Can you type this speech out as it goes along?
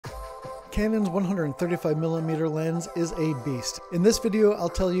Canon's 135mm lens is a beast. In this video, I'll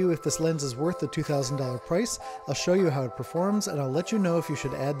tell you if this lens is worth the $2,000 price, I'll show you how it performs, and I'll let you know if you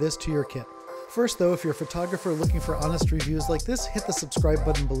should add this to your kit. First though, if you're a photographer looking for honest reviews like this, hit the subscribe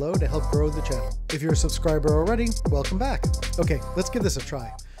button below to help grow the channel. If you're a subscriber already, welcome back. Okay, let's give this a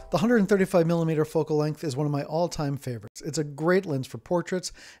try. The 135mm focal length is one of my all-time favorites. It's a great lens for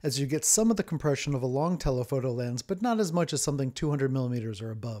portraits, as you get some of the compression of a long telephoto lens, but not as much as something 200mm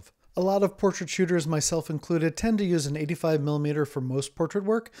or above. A lot of portrait shooters, myself included, tend to use an 85mm for most portrait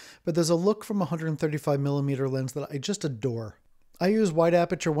work, but there's a look from a 135mm lens that I just adore. I use wide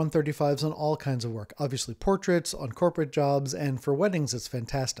aperture 135s on all kinds of work, obviously portraits, on corporate jobs, and for weddings it's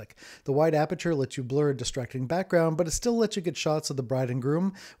fantastic. The wide aperture lets you blur a distracting background, but it still lets you get shots of the bride and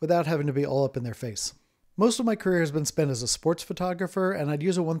groom without having to be all up in their face. Most of my career has been spent as a sports photographer, and I'd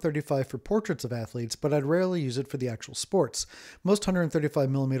use a 135 for portraits of athletes, but I'd rarely use it for the actual sports. Most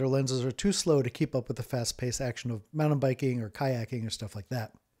 135mm lenses are too slow to keep up with the fast-paced action of mountain biking or kayaking or stuff like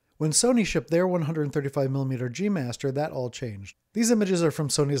that. When Sony shipped their 135mm G Master, that all changed. These images are from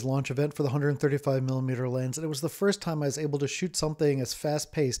Sony's launch event for the 135mm lens, and it was the first time I was able to shoot something as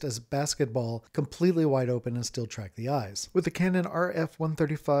fast-paced as basketball, completely wide open and still track the eyes. With the Canon RF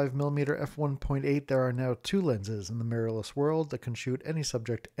 135mm f1.8, there are now two lenses in the mirrorless world that can shoot any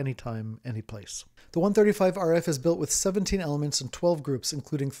subject, anytime, anyplace. The 135 RF is built with 17 elements and 12 groups,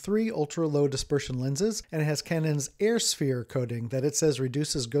 including 3 ultra-low dispersion lenses, and it has Canon's Air Sphere coating that it says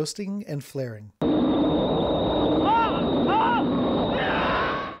reduces ghosting and flaring.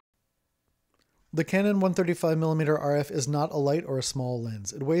 The Canon 135mm RF is not a light or a small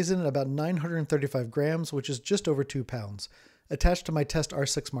lens. It weighs in at about 935 grams, which is just over 2 pounds. Attached to my Test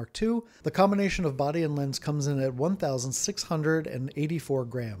R6 Mark II, the combination of body and lens comes in at 1,684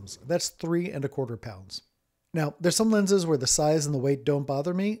 grams. That's 3¼ pounds. Now, there's some lenses where the size and the weight don't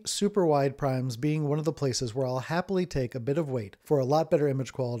bother me, super wide primes being one of the places where I'll happily take a bit of weight for a lot better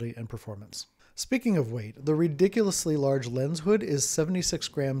image quality and performance. Speaking of weight, the ridiculously large lens hood is 76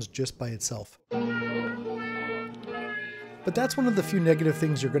 grams just by itself. But that's one of the few negative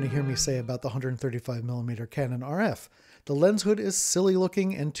things you're going to hear me say about the 135mm Canon RF. The lens hood is silly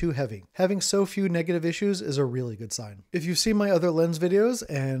looking and too heavy. Having so few negative issues is a really good sign. If you've seen my other lens videos,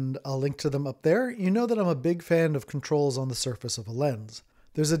 and I'll link to them up there, you know that I'm a big fan of controls on the surface of a lens.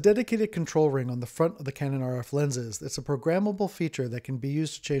 There's a dedicated control ring on the front of the Canon RF lenses. It's a programmable feature that can be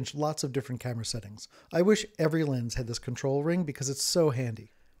used to change lots of different camera settings. I wish every lens had this control ring because it's so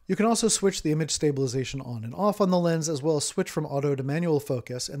handy. You can also switch the image stabilization on and off on the lens, as well as switch from auto to manual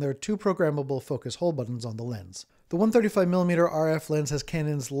focus, and there are 2 programmable focus hold buttons on the lens. The 135mm RF lens has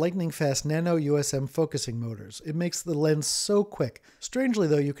Canon's lightning-fast Nano USM focusing motors. It makes the lens so quick. Strangely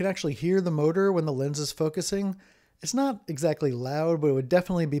though, you can actually hear the motor when the lens is focusing. It's not exactly loud, but it would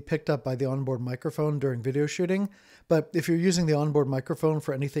definitely be picked up by the onboard microphone during video shooting. But if you're using the onboard microphone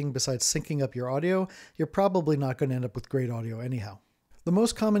for anything besides syncing up your audio, you're probably not going to end up with great audio anyhow. The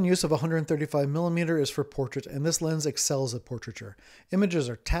most common use of 135mm is for portrait, and this lens excels at portraiture. Images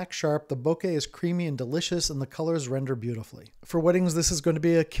are tack sharp, the bokeh is creamy and delicious, and the colors render beautifully. For weddings, this is going to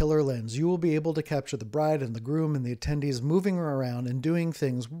be a killer lens. You will be able to capture the bride and the groom and the attendees moving around and doing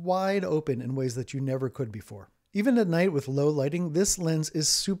things wide open in ways that you never could before. Even at night with low lighting, this lens is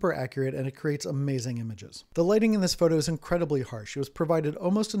super accurate and it creates amazing images. The lighting in this photo is incredibly harsh. It was provided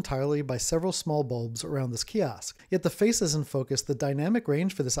almost entirely by several small bulbs around this kiosk. Yet the face is in focus, the dynamic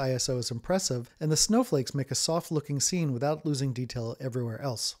range for this ISO is impressive, and the snowflakes make a soft-looking scene without losing detail everywhere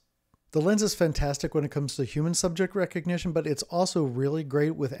else. The lens is fantastic when it comes to human subject recognition, but it's also really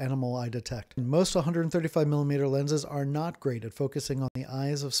great with animal eye detect. Most 135mm lenses are not great at focusing on the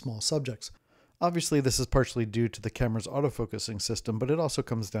eyes of small subjects. Obviously, this is partially due to the camera's autofocusing system, but it also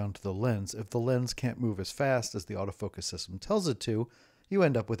comes down to the lens. If the lens can't move as fast as the autofocus system tells it to, you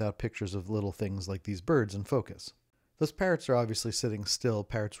end up without pictures of little things like these birds in focus. Those parrots are obviously sitting still.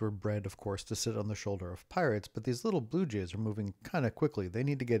 Parrots were bred, of course, to sit on the shoulder of pirates, but these little blue jays are moving kind of quickly. They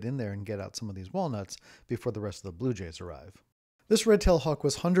need to get in there and get out some of these walnuts before the rest of the blue jays arrive. This red-tailed hawk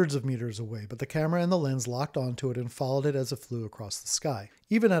was hundreds of meters away, but the camera and the lens locked onto it and followed it as it flew across the sky.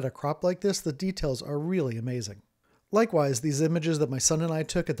 Even at a crop like this, the details are really amazing. Likewise, these images that my son and I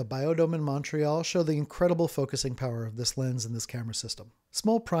took at the Biodome in Montreal show the incredible focusing power of this lens and this camera system.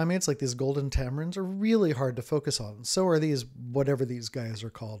 Small primates like these golden tamarins are really hard to focus on, so are these, whatever these guys are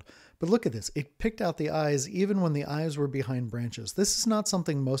called. But look at this, it picked out the eyes even when the eyes were behind branches. This is not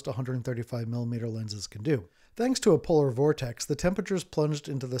something most 135mm lenses can do. Thanks to a polar vortex, the temperatures plunged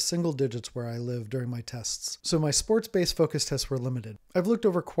into the single digits where I live during my tests, so my sports-based focus tests were limited. I've looked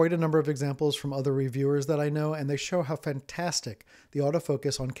over quite a number of examples from other reviewers that I know, and they show how fantastic the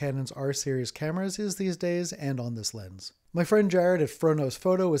autofocus on Canon's R series cameras is these days and on this lens. My friend Jared at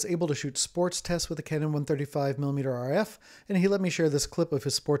FroKnowPhoto was able to shoot sports tests with the Canon 135mm RF, and he let me share this clip of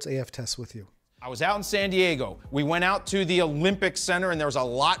his sports AF tests with you. I was out in San Diego. We went out to the Olympic Center, and there was a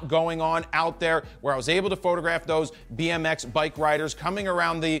lot going on out there where I was able to photograph those BMX bike riders coming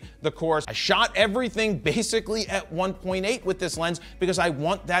around the course. I shot everything basically at 1.8 with this lens because I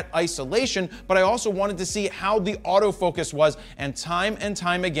want that isolation, but I also wanted to see how the autofocus was, and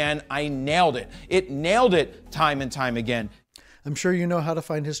time again, I nailed it. It nailed it time and time again. I'm sure you know how to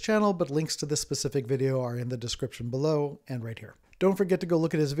find his channel, but links to this specific video are in the description below and right here. Don't forget to go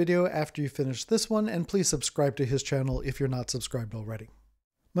look at his video after you finish this one, and please subscribe to his channel if you're not subscribed already.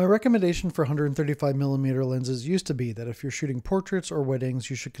 My recommendation for 135mm lenses used to be that if you're shooting portraits or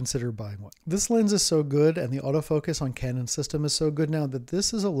weddings, you should consider buying one. This lens is so good and the autofocus on Canon's system is so good now that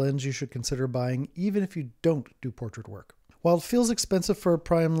this is a lens you should consider buying even if you don't do portrait work. While it feels expensive for a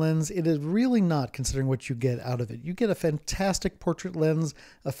prime lens, it is really not considering what you get out of it. You get a fantastic portrait lens,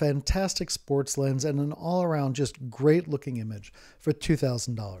 a fantastic sports lens, and an all-around just great looking image for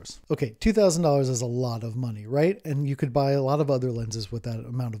 $2,000. Okay, $2,000 is a lot of money, right? And you could buy a lot of other lenses with that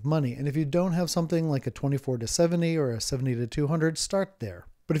amount of money. And if you don't have something like a 24-70 or a 70-200, start there.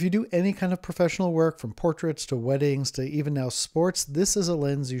 But if you do any kind of professional work, from portraits to weddings to even now sports, this is a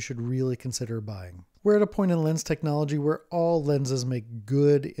lens you should really consider buying. We're at a point in lens technology where all lenses make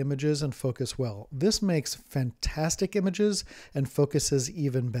good images and focus well. This makes fantastic images and focuses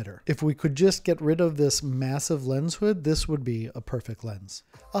even better. If we could just get rid of this massive lens hood, this would be a perfect lens.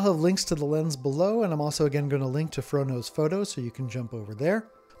 I'll have links to the lens below, and I'm also again going to link to FroKnowPhoto so you can jump over there.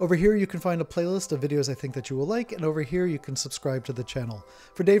 Over here you can find a playlist of videos I think that you will like, and over here you can subscribe to the channel.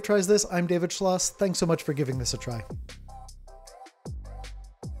 For Dave Tries This, I'm David Schloss. Thanks so much for giving this a try.